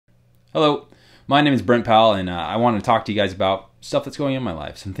Hello, my name is Brent Powell, and I want to talk to you guys about stuff that's going on in my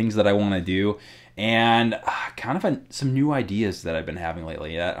life, some things that I want to do, and kind of some new ideas that I've been having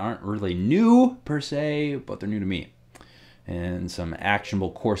lately that aren't really new per se, but they're new to me. And some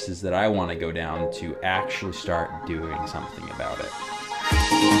actionable courses that I want to go down to actually start doing something about it.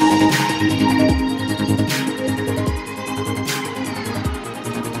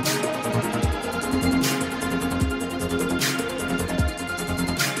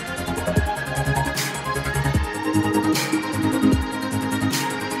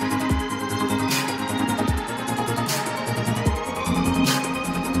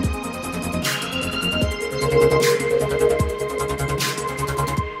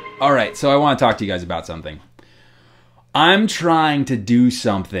 All right, so I want to talk to you guys about something. I'm trying to do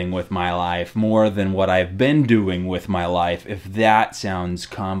something with my life more than what I've been doing with my life, if that sounds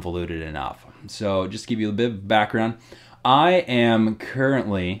convoluted enough. So just to give you a bit of background, I am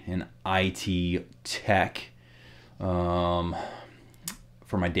currently in IT tech for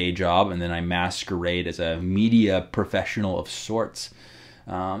my day job, and then I masquerade as a media professional of sorts.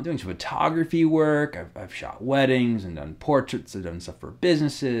 I'm doing some photography work. I've shot weddings and done portraits. I've done stuff for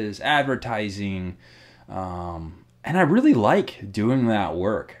businesses, advertising, and I really like doing that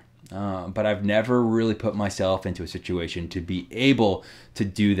work. But I've never really put myself into a situation to be able to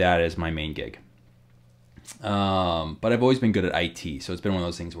do that as my main gig. But I've always been good at IT, so it's been one of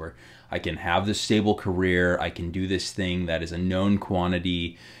those things where I can have this stable career. I can do this thing that is a known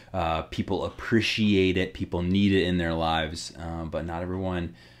quantity. People appreciate it. People need it in their lives, but not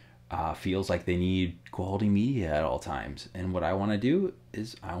everyone feels like they need quality media at all times. And what I want to do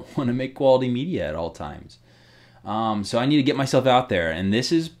is I want to make quality media at all times. So I need to get myself out there, and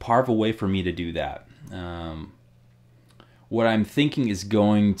this is part of a way for me to do that. What I'm thinking is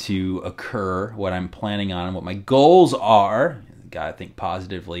going to occur, what I'm planning on, and what my goals are, gotta think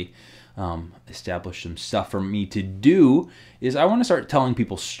positively, establish some stuff for me to do, is I want to start telling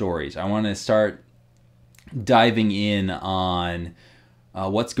people stories. I want to start diving in on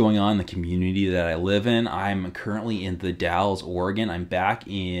what's going on in the community that I live in. I'm currently in the Dalles, Oregon. I'm back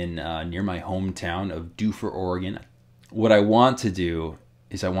in near my hometown of Dufur, Oregon. What I want to do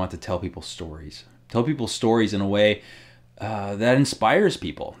is I want to tell people stories. Tell people stories in a way that inspires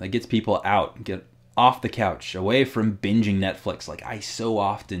people, that gets people out, get off the couch, away from binging Netflix like I so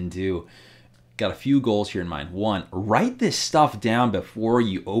often do. Got a few goals here in mind. One, write this stuff down before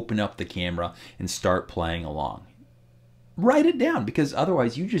you open up the camera and start playing along. Write it down, because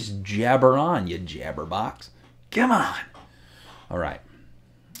otherwise you just jabber on, you jabberbox. Come on. All right.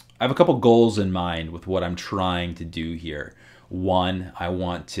 I have a couple goals in mind with what I'm trying to do here. One, I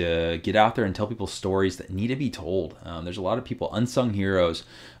want to get out there and tell people stories that need to be told. There's a lot of people, unsung heroes,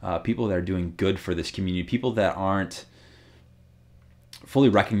 people that are doing good for this community, people that aren't fully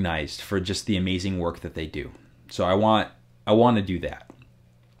recognized for just the amazing work that they do. So I want to do that.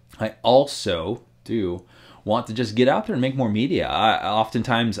 I also do want to just get out there and make more media.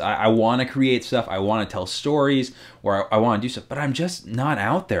 Oftentimes I want to create stuff, I want to tell stories, or I want to do stuff, but I'm just not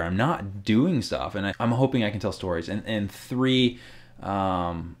out there. I'm not doing stuff, and I'm hoping I can tell stories. And three,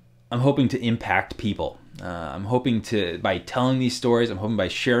 I'm hoping to impact people. I'm hoping to, by telling these stories, I'm hoping by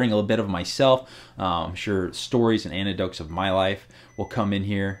sharing a little bit of myself. I'm sure stories and anecdotes of my life will come in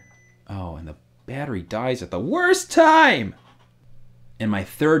here. Oh, and the battery dies at the worst time. And my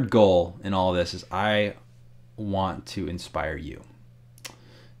third goal in all of this is I want to inspire you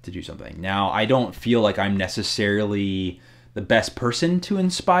to do something. Now, I don't feel like I'm necessarily the best person to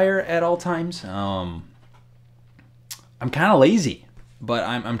inspire at all times. I'm kind of lazy, but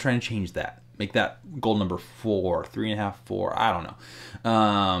I'm trying to change that. Make that goal number 4, 3.5, 4, I don't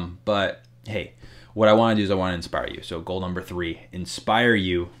know. But hey, what I want to do is I want to inspire you. So goal number 3, inspire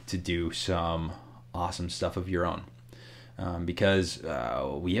you to do some awesome stuff of your own. Because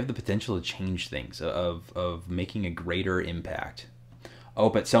we have the potential to change things, of making a greater impact. I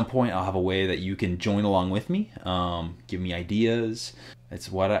hope at some point I'll have a way that you can join along with me, give me ideas.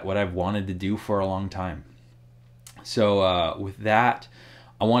 It's what I've wanted to do for a long time. So with that,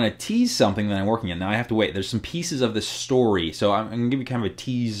 I want to tease something that I'm working on. Now I have to wait. There's some pieces of the story, so I'm going to give you kind of a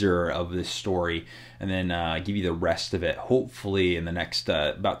teaser of this story, and then give you the rest of it. Hopefully in the next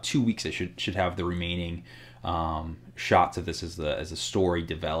about 2 weeks, I should have the remaining shots of this as the story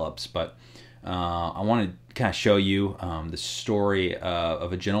develops. But I want to kind of show you the story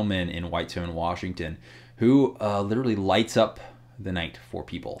of a gentleman in Whitestone, Washington, who literally lights up the night for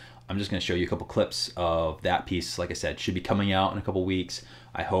people. I'm just going to show you a couple clips of that piece. Like I said, should be coming out in a couple weeks.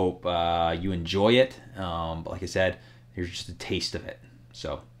 I hope you enjoy it. But like I said, here's just a taste of it.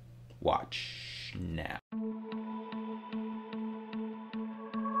 So watch now.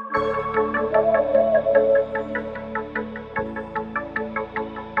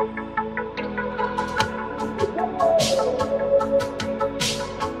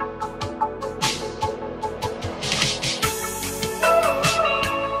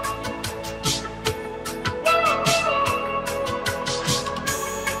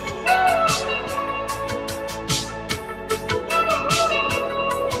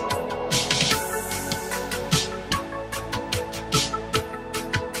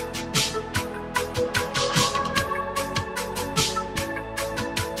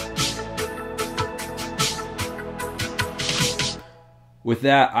 With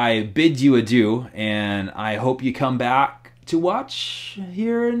that, I bid you adieu, and I hope you come back to watch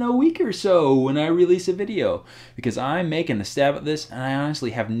here in a week or so when I release a video, because I'm making a stab at this, and I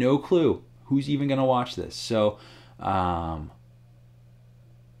honestly have no clue who's even going to watch this. So have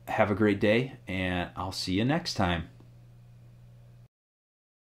a great day, and I'll see you next time.